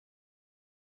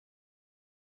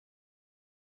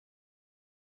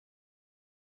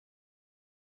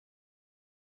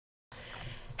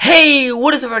Hey,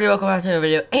 what is up everybody? Welcome back to another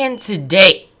video, and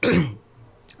today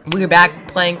we're back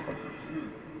playing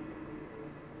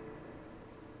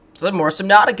some more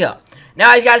Subnautica.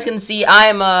 Now, as you guys can see, I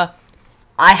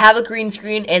have a green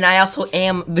screen, and I also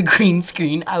am the green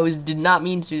screen. Did not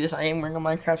mean to do this. I am wearing a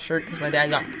Minecraft shirt because my dad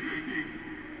got.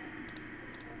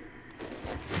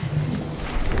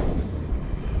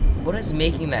 What is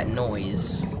making that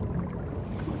noise?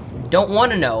 Don't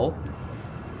want to know.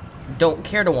 Don't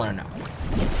care to want to know.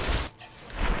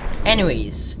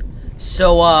 Anyways,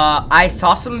 so I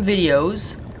saw some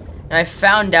videos and I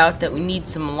found out that we need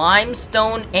some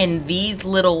limestone and these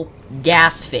little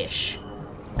gas fish.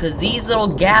 Because these little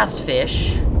gas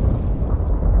fish.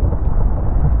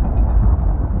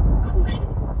 Caution,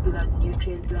 blood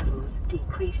nutrient levels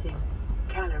decreasing.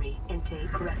 Calorie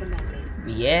intake recommended.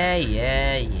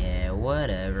 Yeah,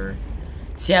 whatever.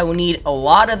 So yeah, we need a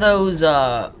lot of those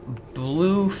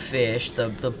blue fish, the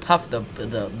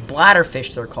bladder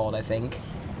fish they're called, I think.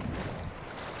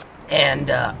 And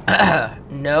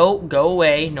no, go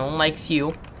away. No one likes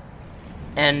you.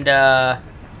 And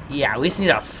yeah, we just need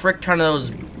a frick ton of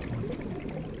those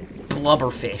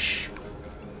blubber fish.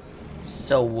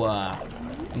 So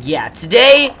yeah,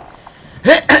 today's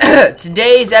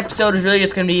episode is really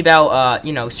just gonna be about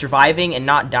you know, surviving and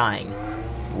not dying.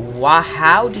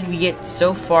 How did we get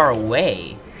so far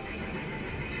away?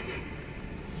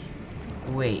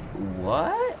 Wait,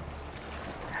 what?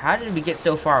 How did we get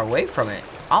so far away from it?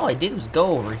 All I did was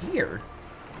go over here.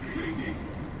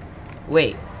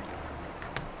 Wait.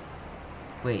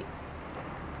 What?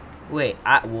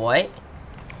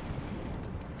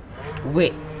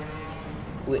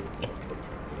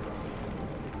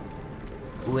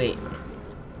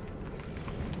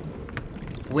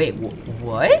 Wait,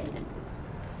 what?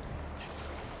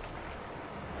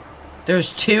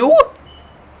 There's two?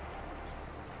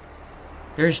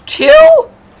 There's two?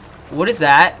 What is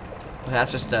that? Oh,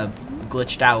 that's just a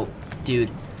glitched out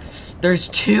dude. There's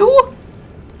two?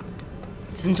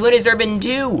 Since when has there been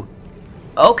two?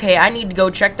 Okay, I need to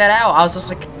go check that out. I was just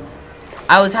like,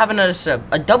 I was having a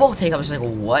double take. I was like,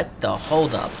 what the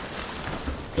hold up?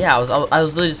 Yeah, I was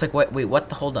literally just like, wait, what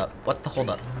the hold up? What the hold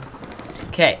up?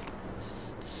 Okay,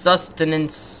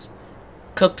 sustenance,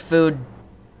 cooked food,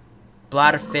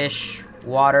 bladder fish,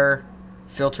 water,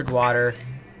 filtered water.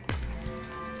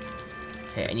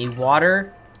 Okay, I need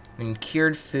water and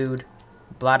cured food,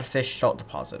 bladder fish, salt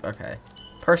deposit. Okay,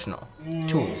 personal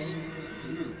tools,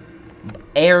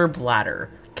 air bladder,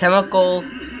 chemical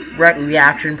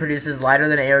reaction produces lighter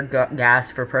than air gas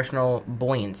for personal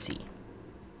buoyancy.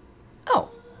 Oh.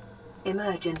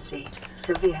 Emergency.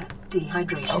 Severe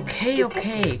dehydration.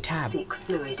 Okay, tab. Seek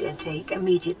fluid intake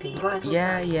immediately. Vital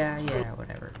Yeah, signs.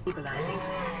 whatever. Stabilizing.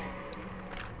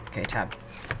 Okay, tab.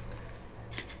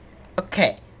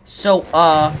 Okay, so,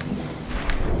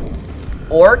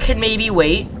 or can maybe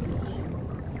wait.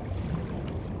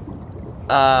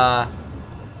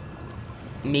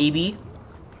 Maybe.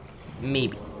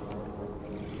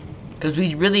 Because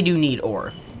we really do need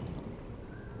ore.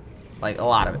 Like, a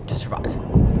lot of it to survive.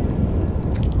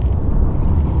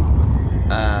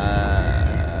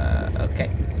 Okay.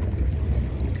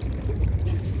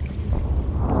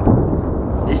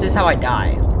 This is how I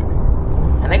die.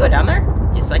 Can I go down there?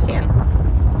 Yes, I can.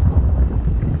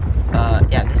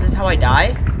 Yeah, this is how I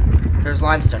die. There's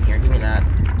limestone here. Give me that.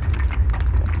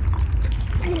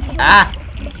 Ah!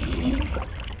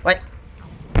 What?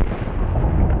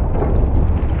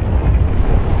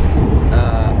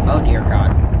 Oh dear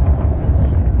God.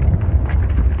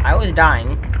 I was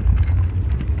dying.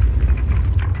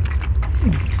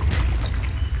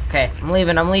 Okay, I'm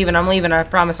leaving. I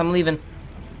promise I'm leaving.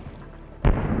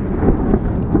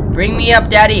 Bring me up,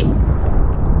 Daddy.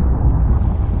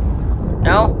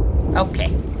 No?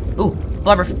 Okay. Ooh,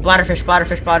 bladder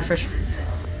fish.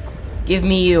 Give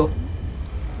me you.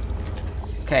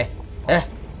 Okay.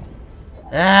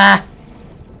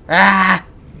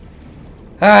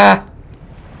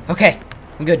 Okay,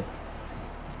 I'm good.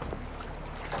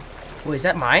 Wait, is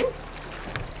that mine?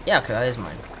 Yeah, okay, that is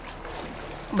mine.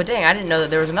 Oh, but dang, I didn't know that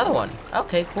there was another one.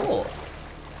 Okay, cool.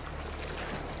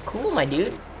 Cool, my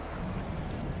dude.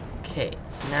 Okay,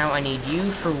 now I need you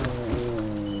for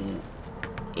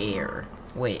air.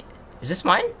 Wait, is this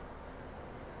mine?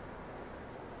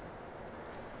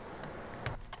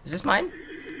 Is this mine?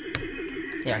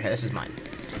 Yeah, okay, this is mine.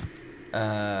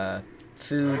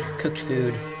 Food, cooked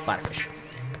food, bladder fish.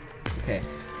 Okay.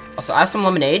 Also, I have some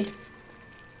lemonade.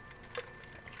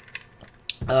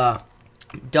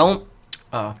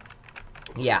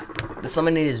 Yeah, this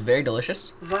lemonade is very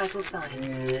delicious. Vital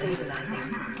signs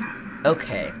stabilizing.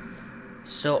 Okay,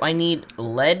 so I need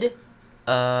lead,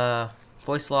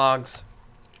 Voice logs.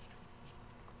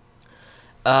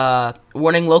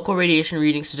 Warning, local radiation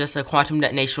readings suggest a quantum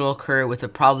detonation will occur with a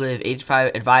probability of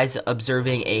 85. Advise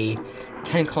observing a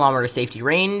 10-kilometer safety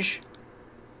range.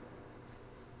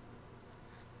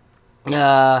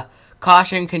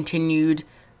 Caution, continued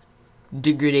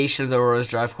degradation of the Aurora's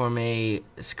drive core may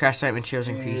crash site materials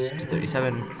increase to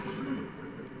 37.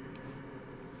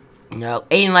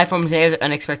 Alien life forms may have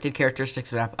unexpected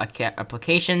characteristics of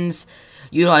applications.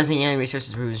 Utilizing alien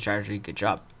resources proven strategy. Good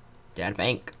job. Data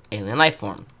bank. Alien life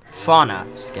form. Fauna.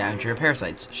 Scavenger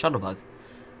parasites. Shuttlebug.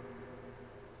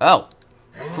 Oh.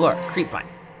 Flora. Creepvine.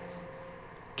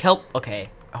 Kelp. Okay.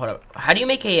 Hold up. How do you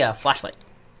make a flashlight?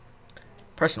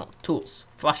 Personal. Tools.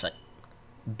 Flashlight.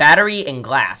 Battery and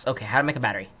glass. Okay, how to make a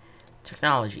battery.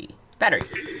 Technology. Battery.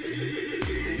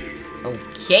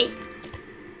 Okay.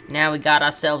 Now we got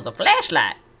ourselves a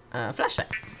flashlight. Flashlight.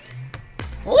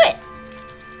 What?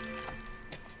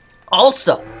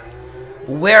 Also,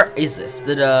 where is this?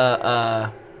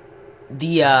 The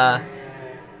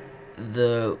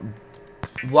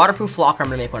waterproof locker. I'm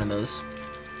gonna make one of those.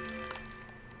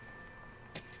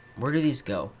 Where do these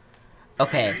go?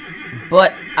 Okay,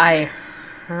 but I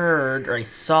heard or I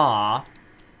saw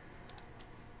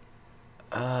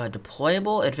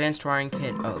deployable advanced wiring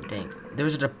kit. Oh dang, there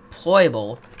was a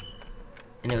deployable,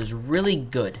 and it was really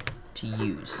good to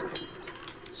use.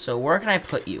 So where can I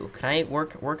put you? Can I where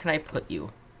can I put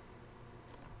you?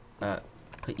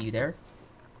 Put you there?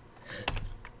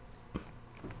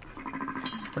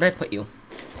 Where did I put you?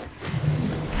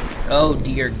 Oh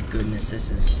dear goodness,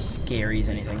 this is scary as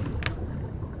anything.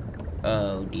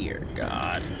 Oh dear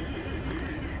God.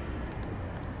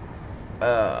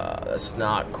 That's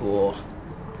not cool.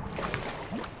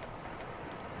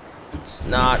 It's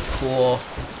not cool.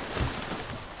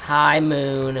 Hi,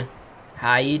 moon.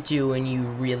 How you doing, you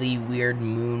really weird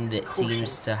moon that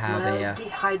seems to have a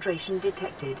dehydration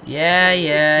detected.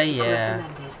 Yeah.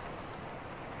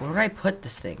 Where do I put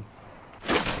this thing?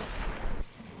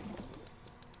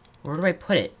 Where do I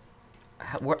put it?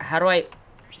 How do I?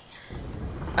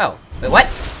 Oh, wait, what?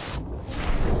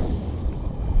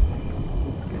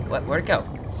 Wait, what? Where'd it go?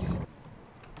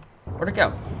 Where'd it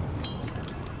go?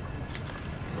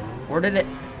 Where did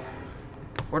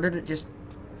it just?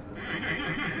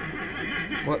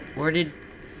 Where did?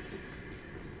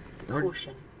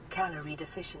 Caution, calorie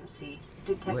deficiency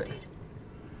detected.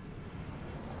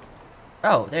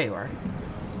 Oh, there you are.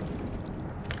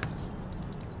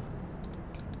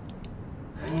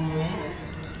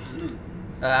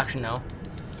 Actually, no.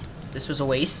 This was a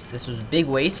waste. This was a big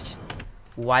waste.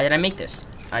 Why did I make this?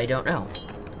 I don't know.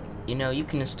 You know, you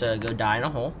can just go die in a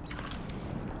hole.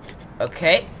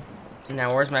 Okay.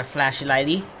 Now, where's my flashy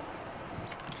lighty?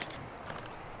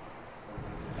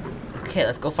 Okay,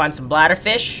 let's go find some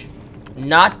bladderfish.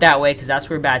 Not that way, because that's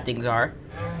where bad things are.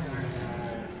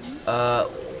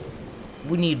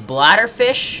 We need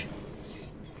bladderfish.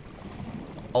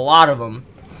 A lot of them.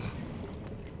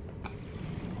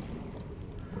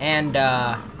 And,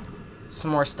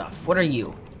 some more stuff. What are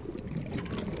you?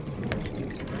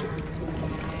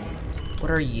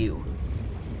 What are you?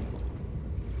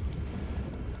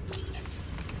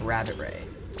 Rabbit ray.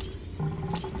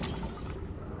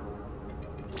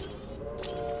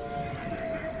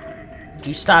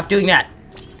 You stop doing that.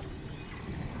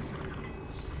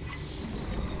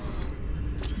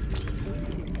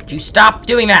 You stop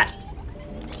doing that.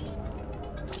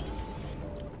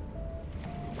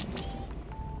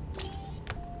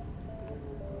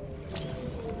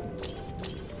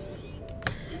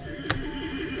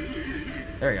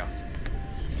 There we go.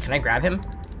 Can I grab him?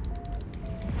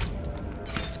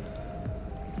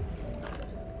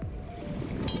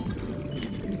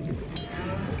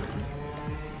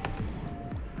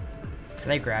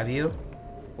 Can I grab you?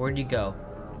 Where'd you go?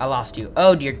 I lost you.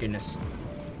 Oh dear goodness.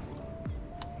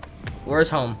 Where's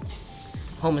home?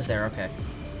 Home is there, okay.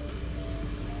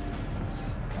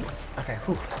 Okay,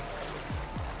 whew.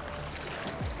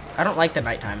 I don't like the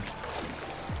nighttime.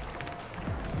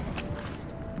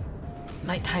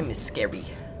 Nighttime is scary.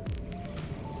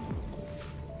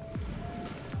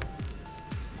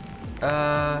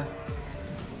 I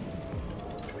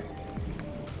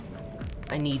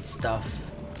need stuff.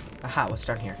 Aha, what's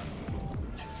down here?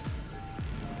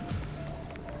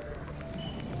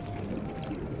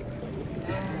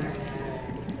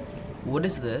 What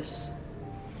is this?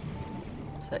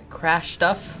 Is that crash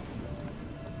stuff?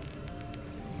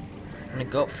 I'm gonna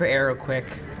go up for air real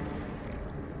quick.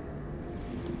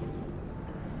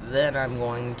 Then I'm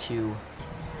going to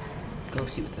go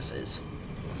see what this is.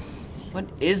 What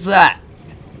is that?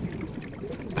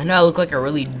 I know I look like a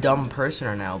really dumb person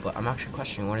right now, but I'm actually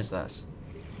questioning what is this?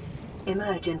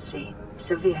 Emergency.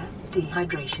 Severe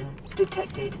dehydration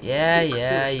detected. Yeah, Seek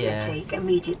yeah, fluid yeah. intake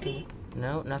immediately.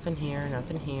 No, nothing here,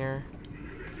 nothing here.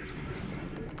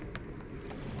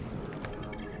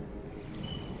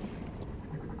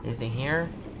 Anything here?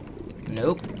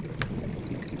 Nope.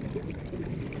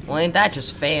 Well, ain't that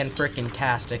just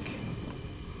fan-frickin-tastic?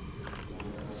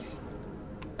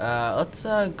 Let's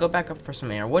go back up for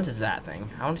some air. What is that thing?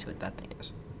 I want to see what that thing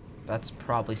is. That's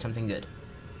probably something good.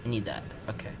 I need that.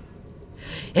 Okay.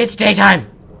 It's daytime!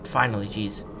 Finally,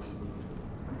 jeez.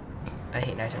 I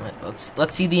hate nighttime.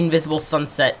 Let's see the invisible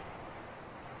sunset.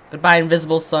 Goodbye,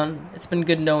 invisible sun. It's been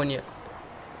good knowing you.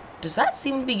 Does that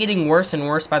seem to be getting worse and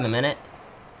worse by the minute?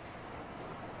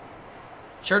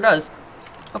 Sure does.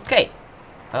 Okay.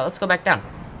 Let's go back down.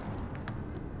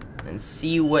 And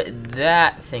see what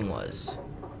that thing was.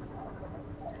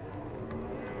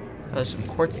 Oh, there's some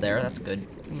quartz there. That's good.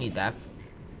 We need that.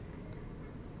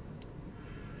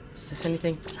 Is this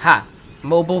anything? Ha!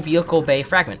 Mobile vehicle bay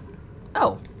fragment.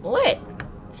 Oh, lit.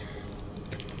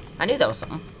 I knew that was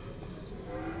something.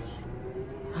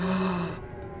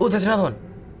 Oh, there's another one.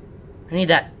 I need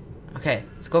that. Okay,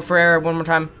 let's go for air one more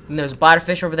time. And there's a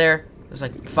bladderfish over there. There's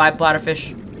like 5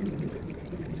 bladderfish.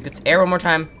 Let's get air one more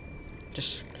time.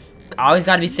 Just always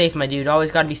gotta be safe, my dude.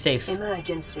 Always gotta be safe.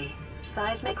 Emergency.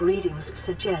 Seismic readings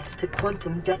suggest a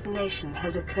quantum detonation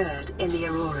has occurred in the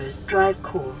Aurora's drive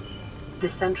core. The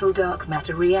central dark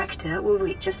matter reactor will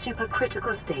reach a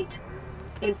supercritical state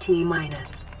in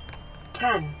T-minus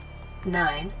 10,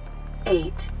 9,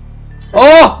 8, 7,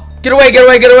 Oh! Get away, get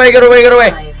away, get away, get away, get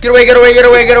away! Get away, get away, get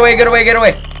away, get away, get away, get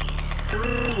away!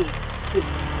 3, 2.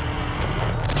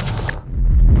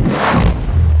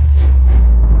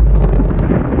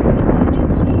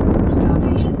 Emergency.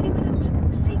 Starvation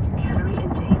imminent. Seek calorie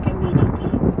intake immediately.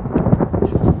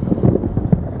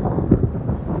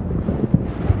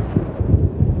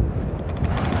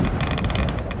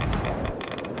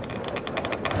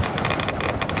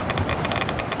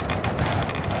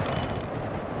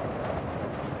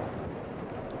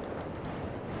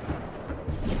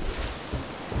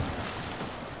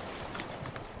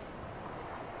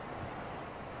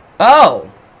 Oh!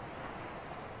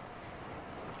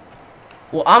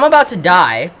 Well, I'm about to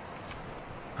die.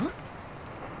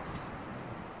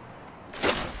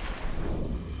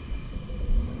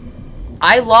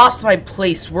 I lost my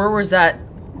place. Where was that?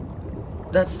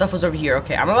 That stuff was over here.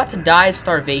 Okay, I'm about to die of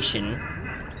starvation.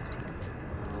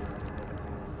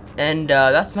 And,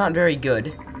 that's not very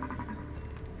good.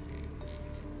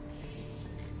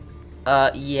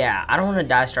 Yeah, I don't want to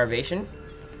die of starvation.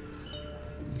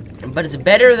 But it's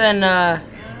better than,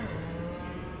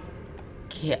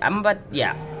 okay, I'm about,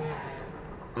 yeah.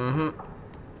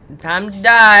 Time to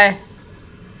die.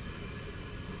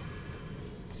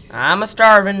 I'm a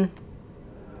starving.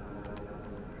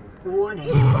 Warning.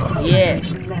 Yeah.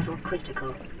 Dehydration level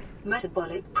critical.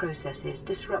 Metabolic processes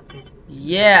disrupted.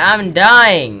 Yeah, I'm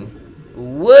dying.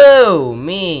 Whoa,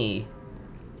 me.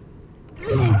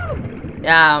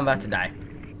 Yeah, I'm about to die.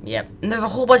 Yep. And there's a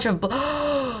whole bunch of...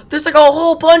 there's like a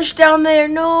whole bunch down there.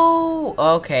 No.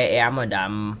 Okay, yeah, I'm gonna die.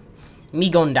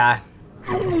 Me gonna die.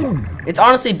 It's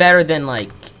honestly better than,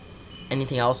 like,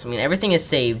 anything else. I mean, everything is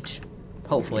saved.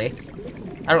 Hopefully.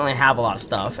 I don't really have a lot of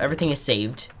stuff. Everything is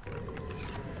saved.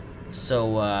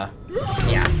 So,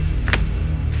 yeah.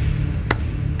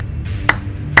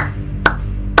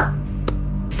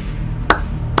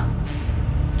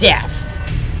 Death.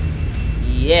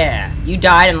 Yeah. You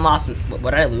died and lost.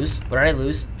 What did I lose? What did I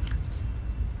lose?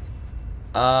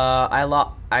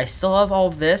 I still have all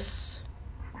of this.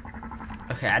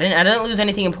 Okay, I didn't lose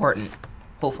anything important.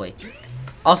 Hopefully.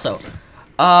 Also,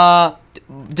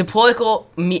 deployable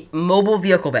mobile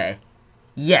vehicle bay.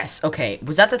 Yes. Okay.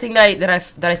 Was that the thing that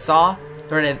I saw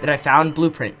or that I found?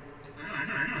 Blueprint.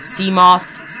 Sea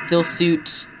moth, still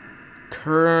suit,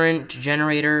 current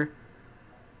generator,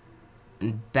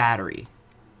 and battery.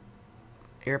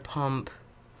 Air pump.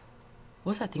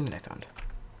 What was that thing that I found?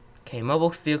 Okay, mobile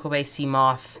vehicle bay, sea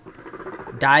moth,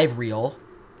 dive reel.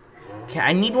 Okay,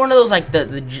 I need one of those, like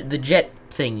the jet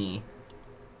thingy.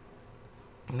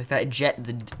 Like that jet,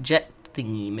 the jet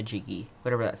thingy majiggy,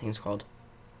 whatever that thing's called.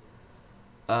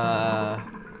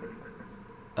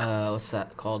 What's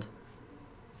that called?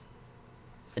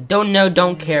 I don't know,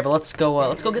 don't care, but let's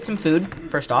go get some food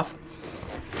first off.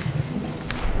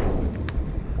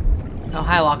 Oh,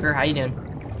 hi Locker, how you doing?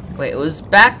 Wait, it was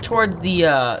back towards the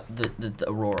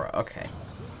Aurora. Okay.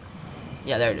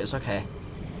 Yeah, there it is. Okay.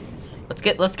 Let's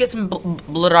get some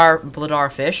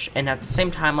bloodar fish, and at the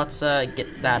same time, let's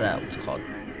get that what's it called?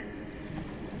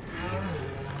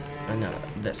 Oh, no,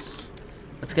 this.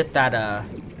 Let's get that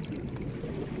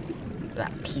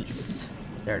that piece.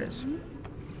 There it is.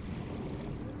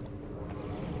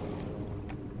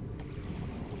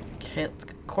 Okay, let's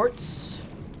get quartz.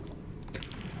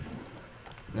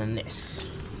 And then this.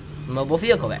 Mobile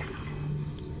vehicle bay.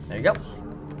 There you go.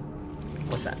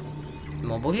 What's that?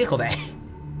 Mobile vehicle bay.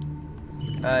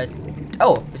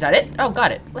 Oh, is that it? Oh,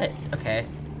 got it. Lit. Okay.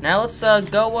 Now let's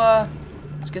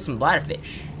let's get some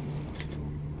bladderfish.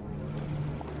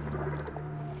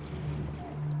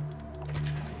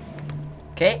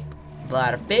 Okay,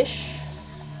 bladderfish.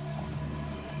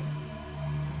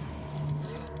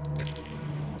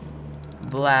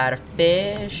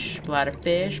 Bladderfish,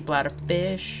 bladderfish,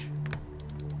 bladderfish.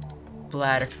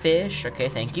 Bladderfish. Okay,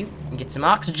 thank you. And get some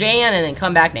oxygen and then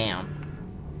come back down.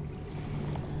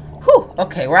 Whew.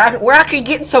 Okay, we're actually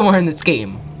getting somewhere in this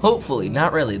game. Hopefully,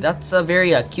 not really. That's a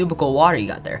very cubical water you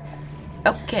got there.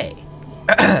 Okay.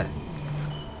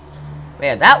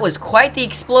 Man, that was quite the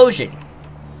explosion.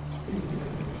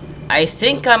 I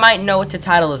think I might know what to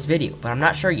title this video, but I'm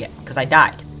not sure yet because I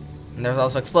died. And there's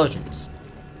also explosions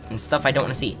and stuff I don't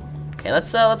want to see. Okay,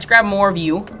 let's grab more of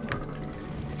you.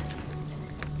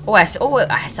 Oh, I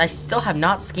still have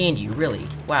not scanned you, really.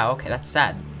 Wow, okay, that's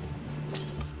sad.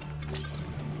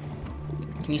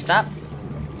 Can you stop?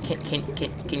 Can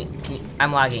you,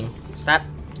 I'm lagging. Stop.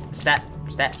 Stop.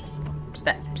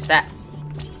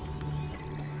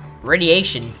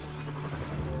 Radiation.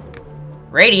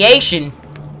 Radiation?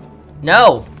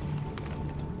 No.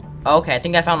 Okay, I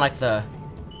think I found like the...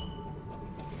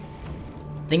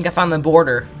 I think I found the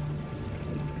border.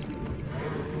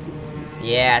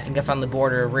 Yeah, I think I found the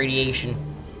border of radiation.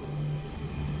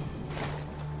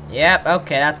 Yep,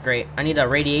 okay, that's great. I need a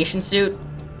radiation suit,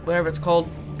 whatever it's called.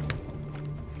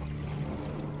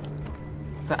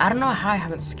 But I don't know how I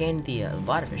haven't scanned the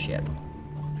bladderfish yet.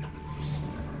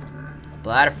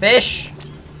 Bladderfish!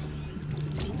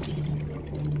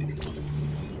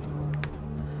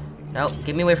 Nope,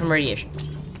 get me away from radiation.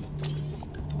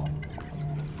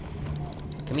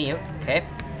 Give me you, okay.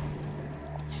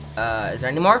 Is there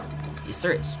any more? Yes,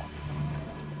 there is.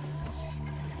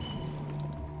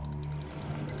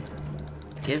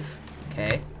 Give,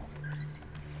 okay.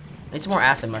 Need some more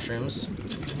acid mushrooms.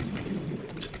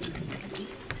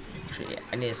 Actually, yeah,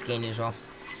 I need to scan you as well.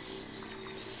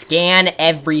 Scan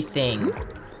everything.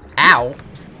 Ow.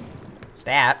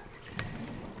 Stat.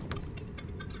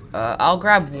 I'll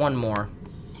grab one more.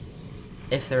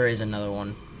 If there is another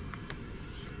one.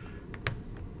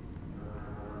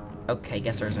 Okay,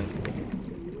 guess there isn't.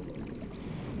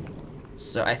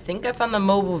 So I think I found the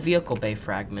mobile vehicle bay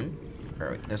fragment.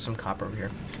 Or there's some copper over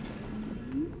here.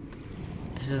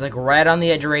 This is like right on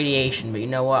the edge of radiation, but you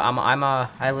know what?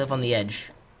 I live on the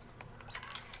edge.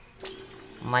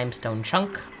 Limestone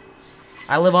chunk.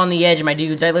 I live on the edge, my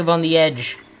dudes. I live on the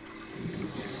edge.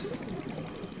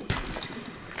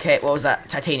 Okay, what was that?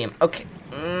 Titanium. Okay.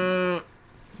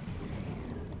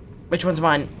 Which one's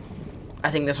mine? I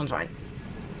think this one's mine.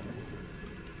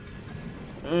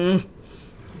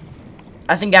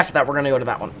 I think after that we're gonna go to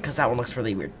that one, because that one looks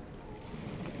really weird.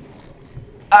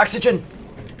 Oxygen!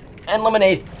 And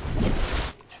lemonade!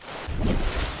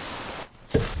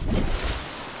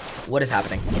 What is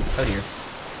happening? Oh dear.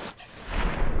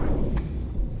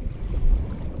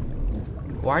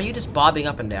 Why are you just bobbing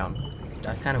up and down?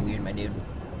 That's kind of weird, my dude.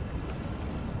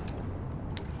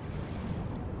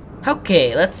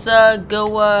 Okay, let's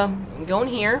go in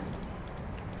here.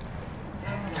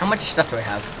 How much stuff do I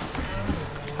have?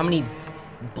 How many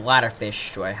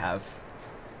bladderfish do I have?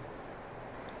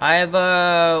 I have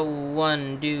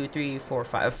 1, 2, 3, 4,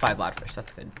 5 bladderfish.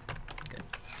 That's good. Good.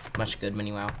 Much good,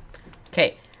 mini wow.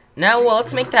 Okay. Now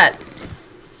let's make that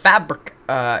fabric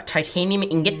titanium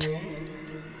ingot.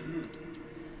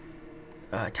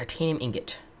 Titanium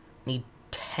ingot. Need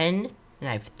 10 and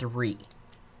I have 3.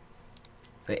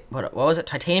 Wait, what was it?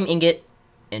 Titanium ingot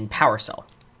and power cell.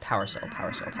 Power cell.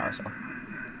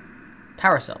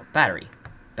 Battery.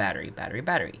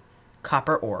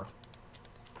 Copper ore.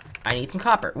 I need some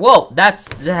copper. Whoa, that's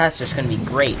just gonna be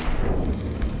great.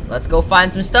 Let's go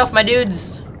find some stuff, my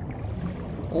dudes.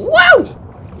 Whoa!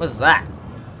 What's that?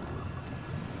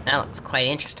 That looks quite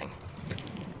interesting.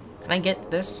 Can I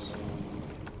get this?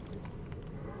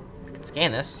 I can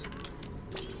scan this.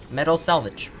 Metal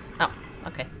salvage. Oh,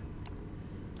 okay.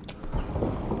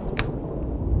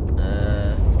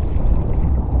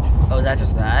 Oh, is that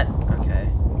just that? Okay.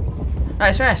 No,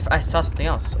 I swear I saw something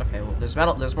else. Okay, well, there's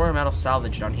more metal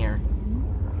salvage down here.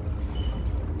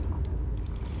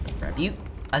 Grab you.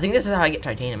 I think this is how I get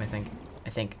titanium, I think.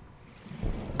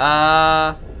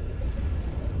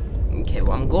 Okay,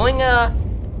 well, I'm going a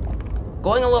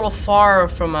little far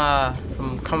from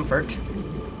comfort.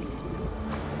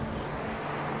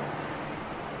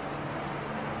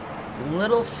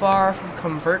 little far from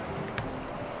comfort.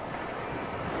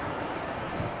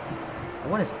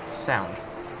 What is that sound?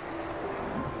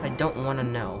 I don't want to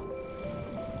know.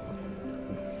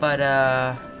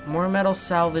 But, more metal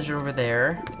salvage over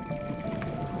there.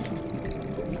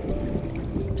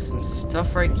 Some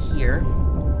stuff right here.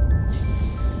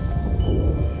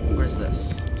 What is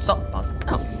this? Salt deposit.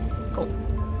 Oh, cool.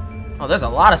 Oh, there's a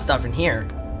lot of stuff in here.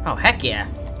 Oh, heck yeah.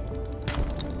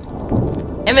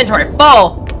 Inventory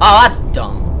full! Oh, that's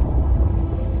dumb.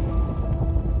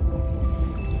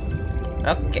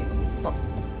 Okay. Well,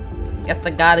 guess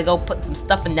I gotta go put some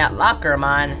stuff in that locker of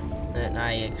mine. And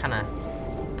I kind of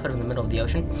put it in the middle of the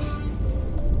ocean.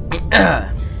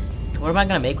 What am I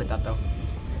gonna make with that, though?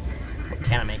 What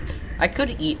can I make? I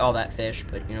could eat all that fish,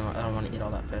 but you know what? I don't want to eat all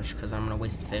that fish because I'm gonna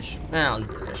waste the fish. I'll eat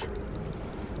the fish.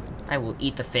 I will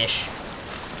eat the fish.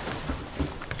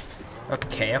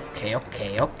 Okay.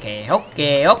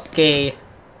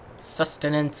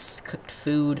 Sustenance, cooked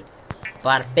food,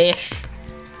 bought a fish.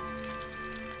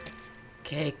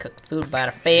 Okay, cooked food, bought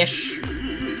a fish.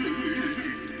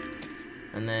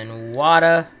 And then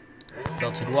water,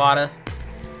 filtered water.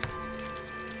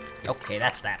 Okay,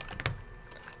 that's that.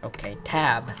 Okay,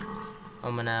 tab.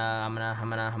 I'm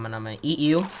gonna eat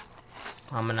you.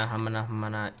 I'm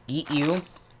gonna eat you.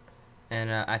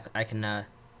 And I can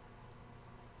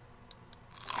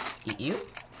eat you,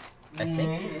 I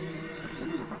think.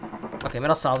 Okay,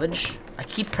 metal salvage. I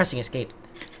keep pressing escape.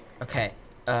 Okay,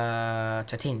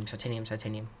 titanium. Titanium. Okay,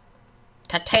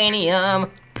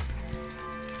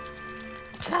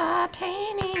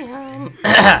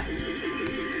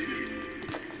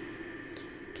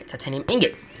 titanium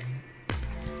ingot.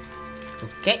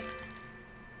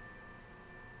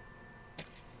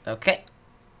 Okay.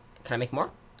 Can I make more?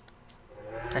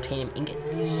 Titanium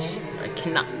ingots. I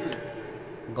cannot.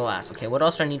 Glass. Okay, what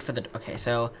else do I need for the... Okay,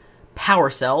 so... Power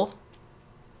cell.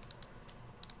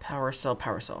 Power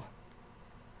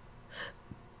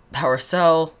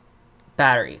cell.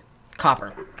 Battery.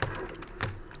 Copper.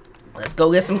 Let's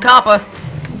go get some copper.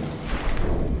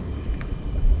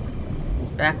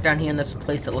 Back down here in this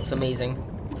place that looks amazing.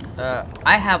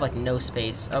 I have, like, no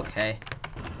space. Okay.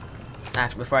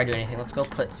 Actually, before I do anything, let's go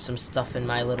put some stuff in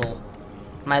my little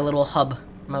hub. My little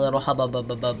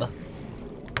hub.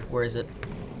 Where is it?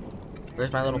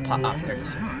 Where's my little pot? Oh, there it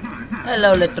is.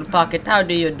 Hello, little pocket. How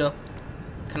do you do?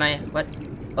 Can I... What?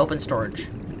 Open storage.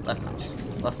 Left mouse.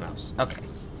 Okay.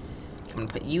 I'm gonna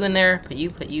put you in there. Put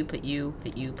you.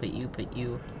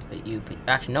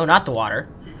 Actually, no, not the water.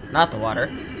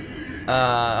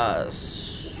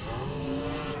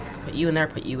 Put you in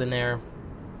there.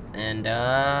 And,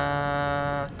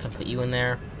 can put you in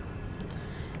there.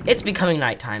 It's becoming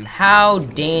nighttime. How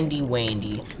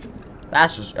dandy-wandy.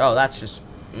 That's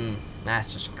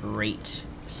just great.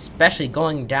 Especially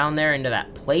going down there into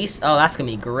that place. Oh, that's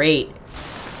gonna be great.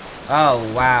 Oh,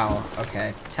 wow.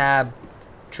 Okay, tab.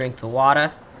 Drink the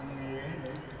water.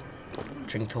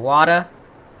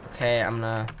 Okay, I'm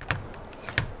gonna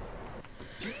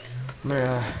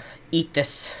eat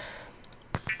this.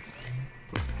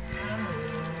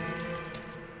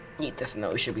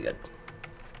 No, we should be good.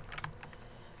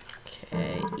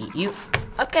 Okay, eat you.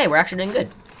 Okay, we're actually doing good.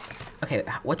 Okay,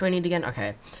 what do I need again?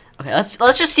 Okay, let's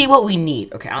just see what we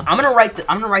need. Okay, I'm gonna write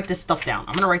this stuff down.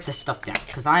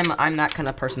 Because I'm that kind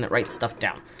of person that writes stuff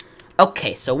down.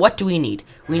 Okay, so what do we need?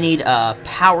 We need a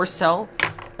power cell.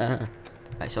 Okay,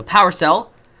 so power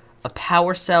cell. A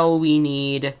power cell. We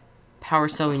need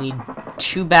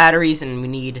 2 batteries, and we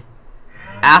need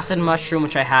acid mushroom,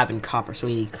 which I have, in copper. So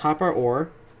we need copper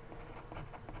ore.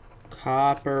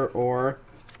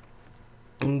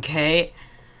 Okay.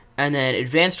 And then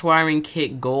advanced wiring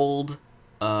kit, gold,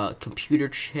 computer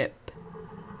chip,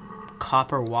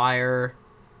 copper wire,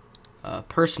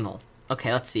 personal.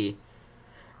 Okay, let's see.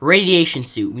 Radiation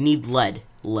suit. We need lead.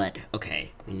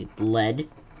 Okay, we need lead.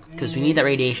 Because we need that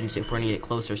radiation suit if we're going to get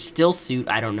closer. Still suit,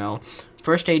 I don't know.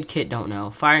 First aid kit, don't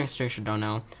know. Fire extinguisher, don't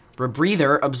know.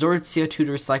 Rebreather, absorbed CO2 to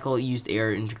recycle used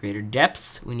air integrator.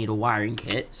 Depths, we need a wiring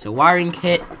kit. So wiring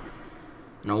kit.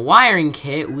 In a wiring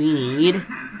kit, we need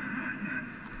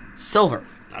silver.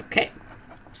 Okay.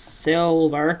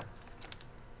 Silver.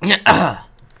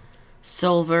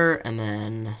 Silver, and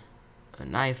then a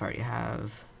knife I already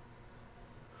have.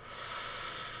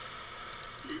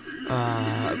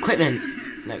 Equipment.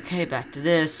 Okay, back to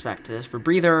this.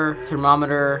 Rebreather,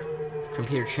 thermometer,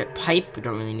 computer chip, pipe. We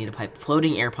don't really need a pipe.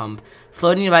 Floating air pump.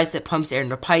 Floating device that pumps air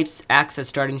into pipes. Acts as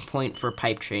starting point for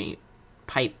pipe chain.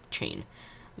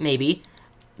 Maybe.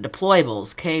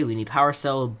 Deployables. Okay, we need power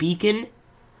cell, beacon,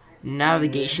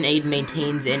 Navigation aid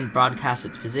maintains and broadcasts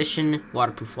its position.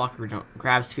 Waterproof locker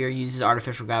gravisphere uses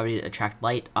artificial gravity to attract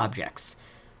light objects.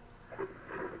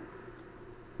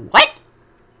 What?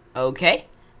 Okay.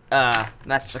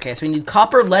 That's okay. So we need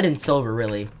copper, lead, and silver,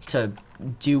 really, to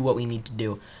do what we need to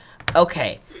do.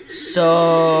 Okay. So...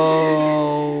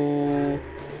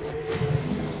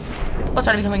 Oh, it's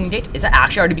already becoming daytime. Is that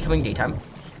actually already becoming daytime?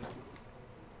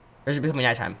 Or is it becoming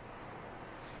nighttime?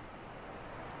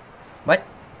 What?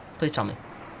 Please tell me.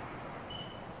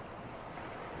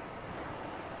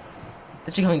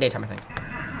 It's becoming daytime, I think.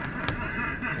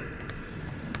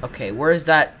 Okay, where is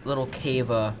that little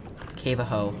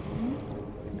cave-a-hoe?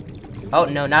 Oh,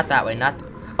 no, not that way,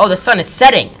 oh, the sun is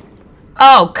setting!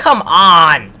 Oh, come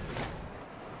on!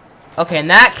 Okay, in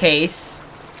that case,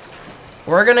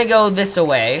 we're gonna go this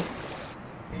way.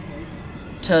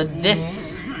 To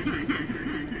this...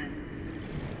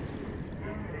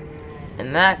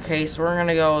 In that case, we're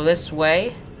gonna go this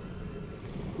way.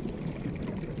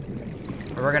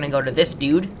 And we're gonna go to this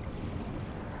dude.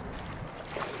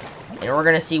 And we're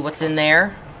gonna see what's in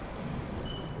there.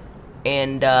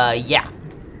 And, yeah.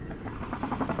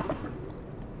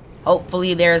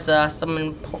 Hopefully there's, some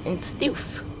important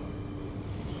stuff.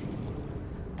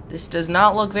 This does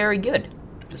not look very good.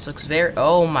 This looks very...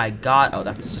 Oh my god. Oh,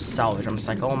 that's just salvage. I'm just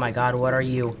like, oh my god, what are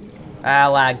you? Ah,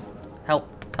 lag. Help,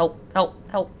 help, help,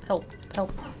 help, help.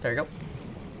 Help. There you go.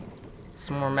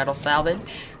 Some more metal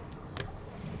salvage.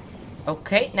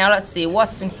 Okay, now let's see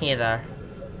what's in here.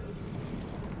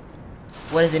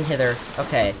 What is in here?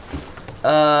 Okay.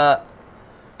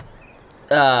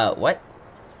 What?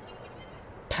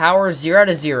 Power 0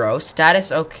 to 0.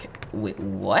 Status okay. Wait,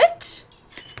 what?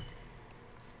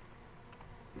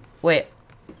 Wait.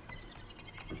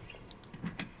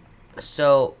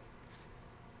 So.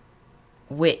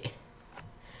 Wait.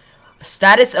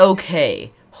 Status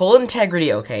okay. Hull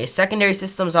integrity okay. Secondary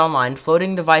systems online.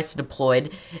 Floating device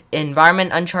deployed.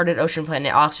 Environment uncharted ocean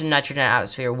planet. Oxygen, nitrogen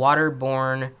atmosphere.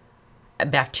 Waterborne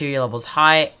bacteria levels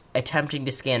high. Attempting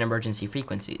to scan emergency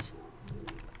frequencies.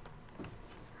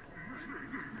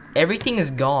 Everything is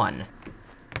gone.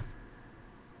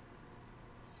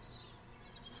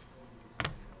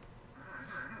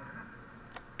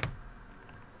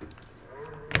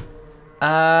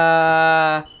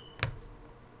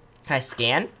 Can I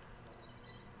scan?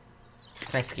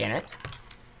 Can I scan it?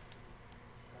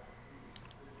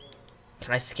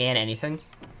 Can I scan anything?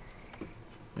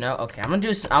 No? Okay, I'm gonna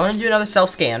do another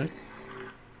self-scan.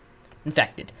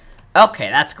 Infected. Okay,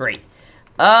 that's great.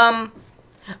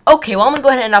 Okay, well, I'm gonna go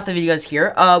ahead and end off the video guys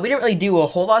here. We didn't really do a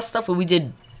whole lot of stuff, but we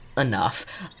did enough.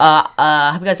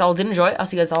 I hope you guys all did enjoy. I'll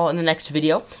see you guys all in the next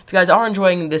video. If you guys are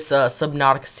enjoying this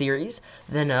Subnautica series,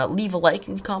 then leave a like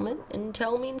and comment and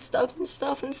tell me and stuff.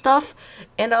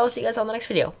 And I will see you guys all in the next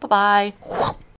video. Bye-bye.